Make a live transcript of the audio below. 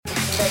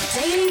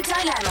Daily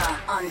Dilemma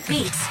on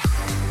Beat.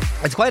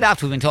 It's quite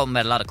apt. We've been talking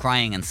about a lot of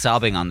crying and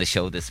sobbing on the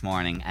show this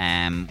morning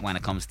when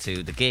it comes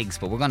to the gigs,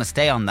 but we're going to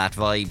stay on that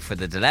vibe for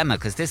the dilemma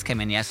because this came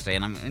in yesterday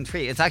and I'm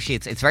intrigued.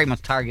 It's very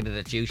much targeted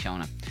at you,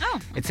 Shona.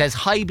 Oh. It says,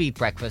 "Hi Beat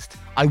Breakfast.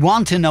 I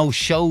want to know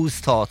Show's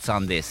thoughts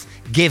on this,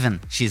 given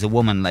she's a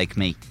woman like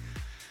me.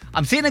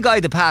 I'm seeing a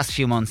guy the past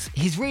few months.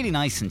 He's really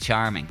nice and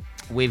charming.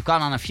 We've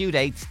gone on a few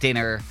dates,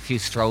 dinner, a few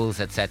strolls,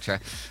 etc.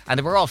 And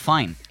we're all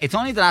fine. It's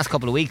only the last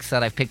couple of weeks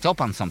that I've picked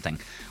up on something.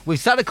 We've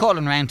started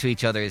calling around to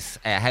each other's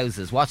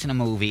houses, watching a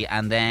movie,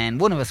 and then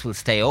one of us will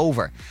stay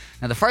over.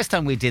 Now, the first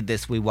time we did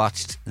this, we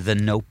watched The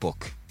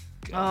Notebook.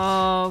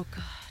 Oh,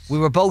 God. We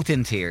were both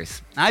in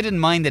tears. I didn't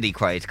mind that he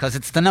cried because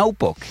it's The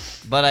Notebook,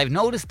 but I've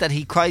noticed that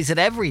he cries at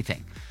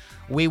everything.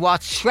 We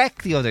watched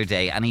Shrek the other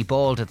day and he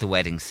bawled at the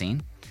wedding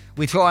scene.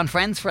 We throw on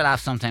Friends for a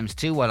laugh sometimes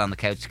too while on the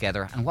couch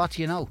together, and what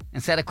do you know?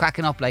 Instead of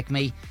cracking up like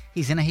me,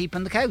 he's in a heap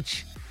on the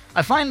couch.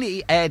 I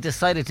finally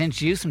decided to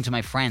introduce him to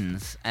my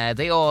friends.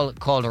 They all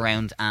called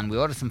around and we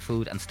ordered some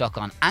food and stuck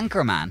on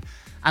Anchorman,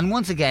 and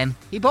once again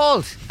he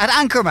bawled at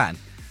Anchorman.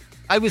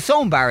 I was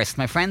so embarrassed.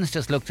 My friends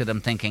just looked at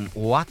him thinking,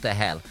 what the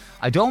hell?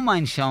 I don't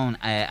mind showing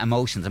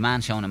emotions, a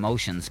man showing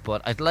emotions,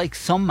 but I'd like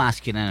some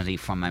masculinity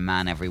from my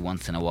man every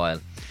once in a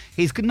while.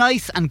 He's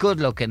nice and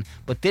good looking,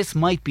 but this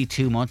might be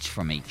too much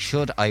for me.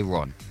 Should I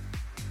run?"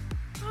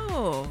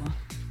 Oh.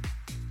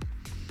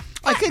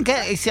 I can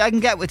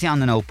get with you on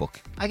The Notebook.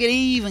 I can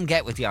even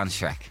get with you on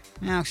Shrek.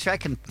 You know, Shrek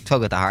can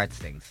tug at the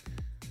heartstrings.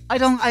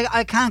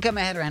 I can't get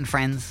my head around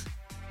Friends.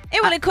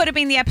 It could have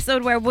been the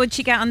episode where would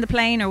she get on the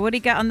plane or would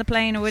he get on the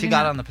plane or would She he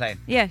got not? on the plane.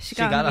 Yeah, she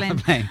got on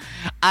the plane.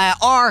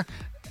 Or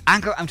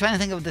Anchor. I'm trying to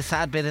think of the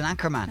sad bit in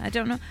Anchorman. I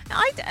don't know.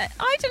 I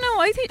don't know.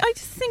 I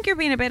just think you're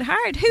being a bit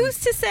hard. Who's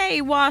to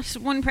say what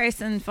one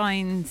person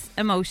finds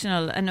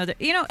emotional, another?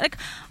 You know, like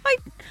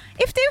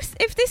if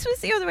this was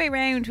the other way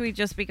around, we'd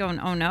just be going,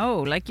 oh no,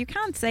 like you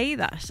can't say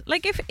that.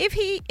 Like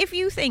if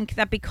you think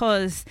that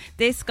because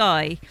this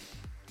guy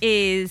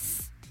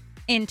is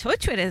in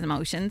touch with his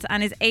emotions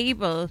and is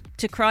able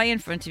to cry in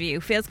front of you,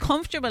 feels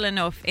comfortable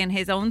enough in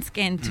his own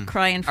skin to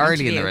cry in front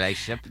of you early in the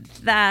relationship,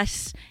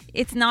 that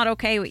it's not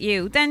okay with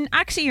you, then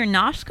actually you're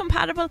not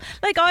compatible.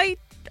 Like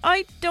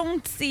I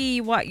don't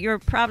see what your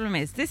problem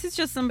is. This is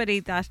just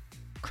somebody that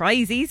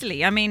cries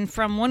easily. I mean,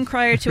 from one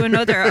crier to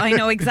another, I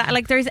know exactly.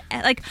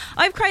 Like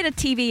I've cried at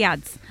TV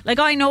ads. Like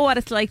I know what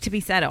it's like to be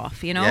set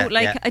off. You know,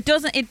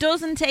 It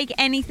doesn't take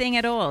anything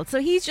at all. So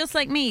he's just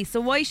like me.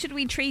 So why should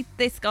we treat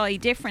this guy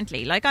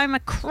differently? Like I'm a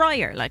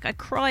crier. Like I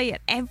cry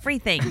at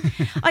everything.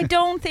 I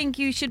don't think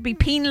you should be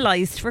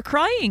penalised for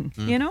crying.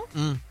 You know.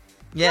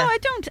 Yeah. No, I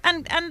don't.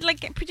 And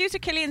like producer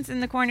Killian's in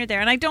the corner there,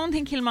 and I don't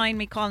think he'll mind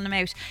me calling him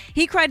out.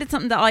 He cried at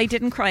something that I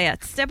didn't cry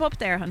at. Step up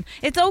there, hon.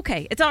 It's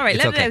okay. It's all right.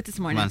 Let it out this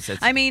morning.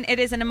 I mean, it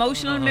is an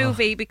emotional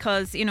movie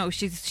because you know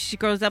she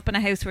grows up in a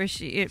house where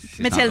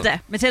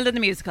Matilda the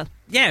musical.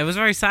 Yeah, it was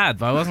very sad,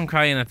 but I wasn't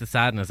crying at the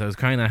sadness. I was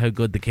crying at how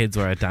good the kids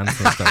were at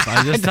dancing and stuff.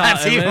 I just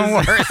That's thought even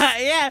worse.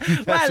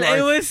 Yeah, well,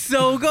 it was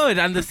so good,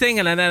 and the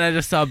singing, and then I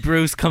just saw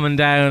Bruce coming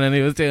down, and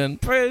he was doing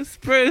Bruce,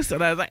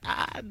 and I was like,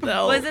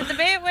 no. Was it the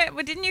bit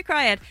where didn't you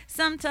cry at?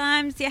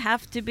 Sometimes you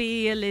have to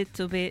be a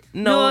little bit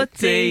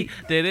naughty.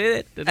 Did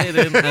it?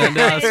 And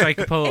I'll strike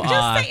a pose. It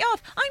just set you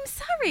off. I'm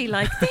sorry,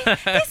 like this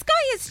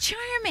guy is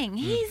charming.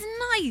 He's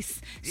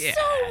nice. Yeah.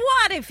 So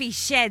what if he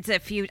sheds a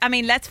few? I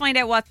mean, let's find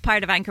out what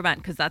part of Anchorman,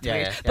 because that's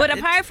weird. Yeah. But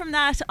apart from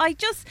that, I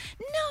just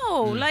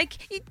like.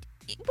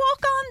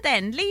 Walk on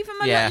then. Leave him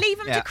alone. Leave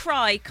him to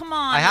cry. Come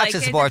on. I have to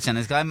support him.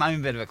 I'm a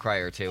bit of a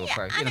crier too.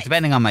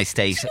 Depending on my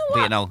state.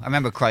 But I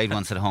remember cried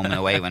once at home and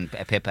away when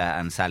Pippa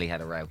and Sally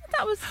had a row.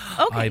 That was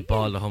okay. I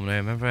bawled at home and I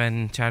remember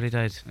when Charlie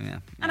died.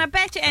 Yeah. And I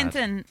bet you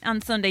anything on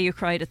Sunday you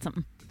cried at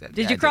something.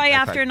 Did you cry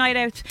after a night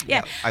out?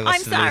 Yeah. I was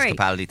I'm to the sorry. Lewis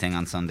Capaldi thing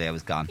on Sunday. I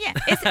was gone. Yeah,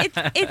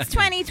 it's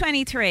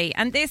 2023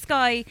 and this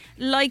guy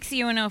likes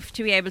you enough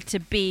to be able to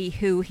be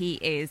who he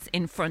is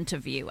in front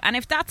of you. And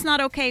if that's not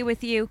okay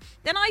with you,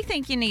 then I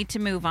think you need to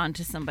move on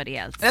to somebody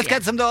else. Let's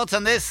get some thoughts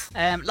on this.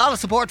 A lot of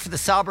support for the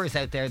sobbers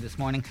out there this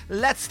morning.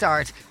 Let's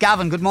start.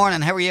 Gavin, good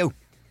morning. How are you?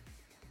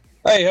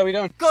 Hey, how are we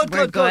doing?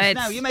 Good.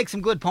 Now, you make some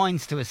good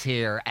points to us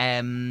here.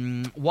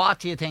 What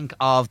do you think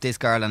of this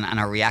girl and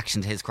her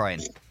reaction to his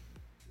crying?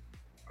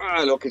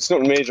 Look, it's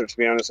nothing major, to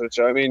be honest with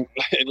you. I mean,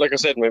 like I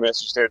said in my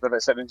message there that I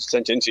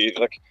sent into you,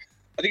 like,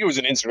 I think it was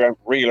an Instagram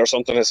reel or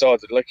something I saw.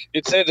 That, like,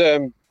 it said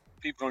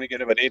people only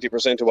get about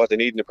 80% of what they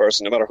need in a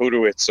person, no matter who they're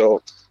with.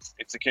 So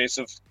it's a case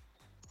of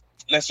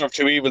lesser of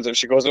two evils. If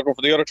she goes looking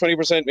for the other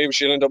 20%, maybe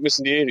she'll end up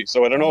missing the 80.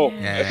 So I don't know.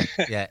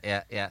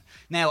 Yeah.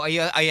 Now, are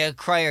you a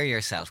crier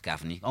yourself,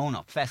 Gavin? Own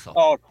up, fess up.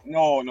 Oh,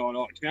 no.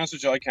 To be honest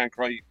with you, I can't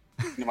cry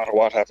no matter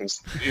what happens.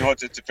 You know,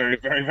 it's a very,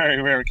 very,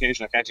 very rare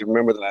occasion. I can't even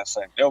remember the last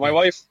time. You know, my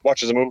wife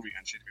watches a movie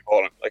and she'd be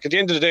bawling. Like, at the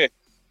end of the day,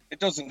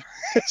 it doesn't.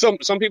 Some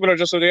people are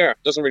just who they are.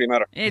 It doesn't really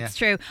matter. It's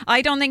true.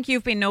 I don't think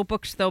you've been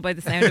notebooked though by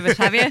the sound of it,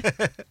 have you?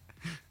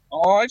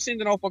 Oh, I've seen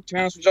the Notebook. To be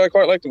honest with you, I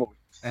quite like the movie.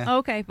 Yeah.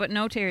 Okay, but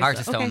no tears. Heart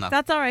of stone, okay, though.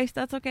 that's all right.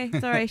 That's okay.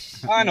 It's all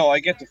right. I know, I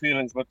get the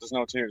feelings, but there's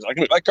no tears.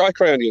 I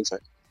cry on the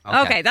inside.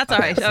 Okay, that's all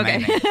right. Okay.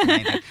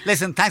 Amazing.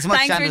 Listen, thanks so much,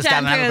 Thanks for Chandler's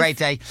Gavin. Have a Chandler's. great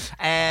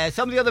day.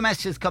 Some of the other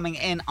messages coming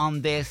in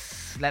on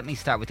this. Let me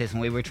start with this one.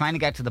 We were trying to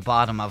get to the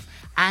bottom of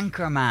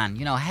Anchorman.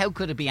 You know, how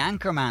could it be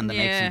Anchorman that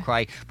makes him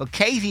cry? But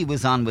Katie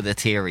was on with a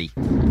theory.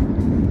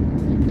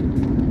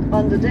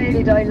 On the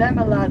Daily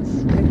Dilemma, lads,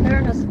 in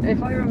fairness,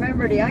 if I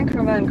remember the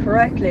Anchorman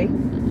correctly,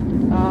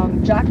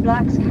 Jack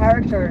Black's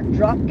character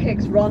drop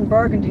kicks Ron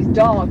Burgundy's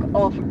dog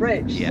off a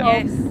bridge. Yeah.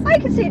 So Yes. I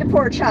can see the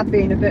poor chap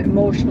being a bit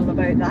emotional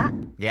about that.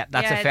 Yeah,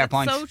 that's a fair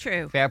point. So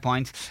true. Fair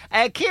point.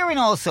 Kieran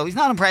also, he's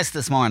not impressed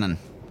this morning.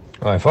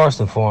 Right, first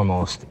and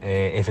foremost,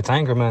 if it's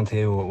Anchorman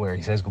 2 where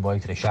he says goodbye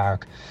to the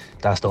shark,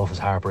 that stuff is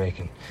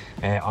heartbreaking.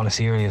 On a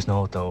serious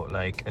note though,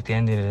 like at the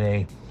end of the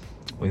day,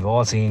 we've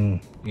all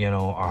seen,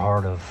 or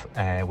heard of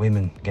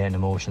women getting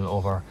emotional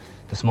over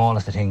the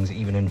smallest of things,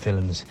 even in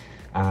films,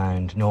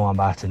 and no one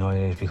bats an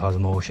eyelid because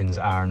emotions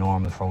are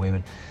normal for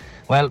women.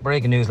 Well,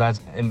 breaking news, lads,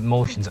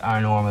 emotions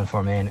are normal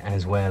for men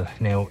as well.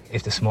 Now,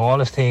 if the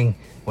smallest thing,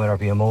 whether it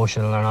be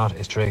emotional or not,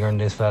 is triggering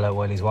this fella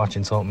while he's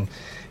watching something,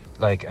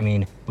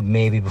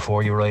 maybe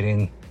before you write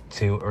in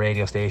to a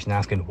radio station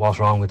asking what's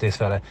wrong with this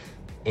fella,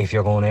 if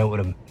you're going out with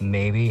him,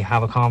 maybe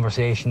have a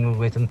conversation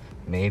with him,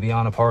 maybe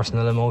on a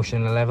personal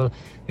emotional level,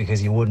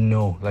 because you wouldn't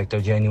know, like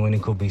there genuinely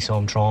could be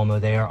some trauma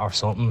there or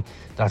something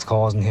that's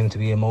causing him to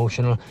be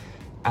emotional.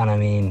 And I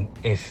mean,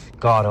 if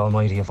God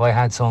almighty, if I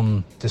had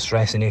some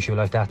distressing issue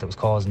like that was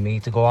causing me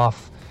to go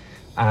off,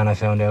 and I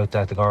found out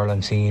that the girl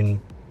I'm seeing,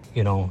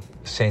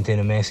 sent in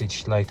a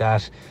message like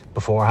that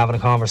before having a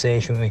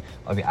conversation with me,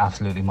 I'd be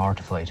absolutely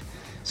mortified.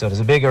 So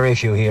there's a bigger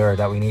issue here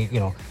that we need,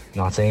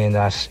 not saying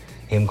that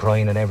him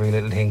crying at every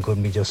little thing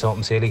couldn't be just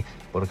something silly,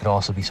 but it could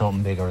also be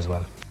something bigger as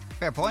well.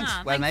 Fair point.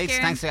 Well, thanks, mates.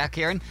 Kieran. Thanks for that,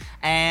 Kieran.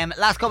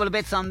 Last couple of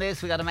bits on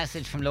this. We got a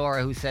message from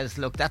Laura who says,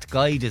 look, that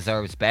guy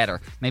deserves better.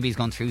 Maybe he's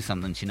gone through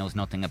something she knows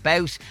nothing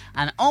about.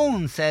 And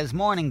Owen says,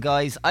 morning,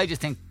 guys. I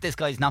just think this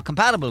guy's not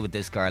compatible with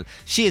this girl.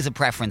 She has a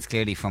preference,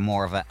 clearly, for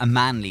more of a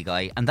manly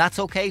guy, and that's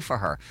okay for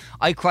her.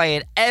 I cry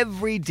at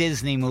every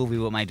Disney movie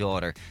with my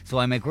daughter, so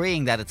I'm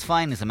agreeing that it's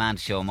fine as a man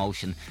to show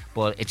emotion,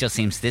 but it just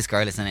seems this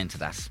girl isn't into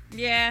that.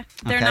 Yeah,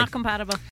 they're Okay. not compatible.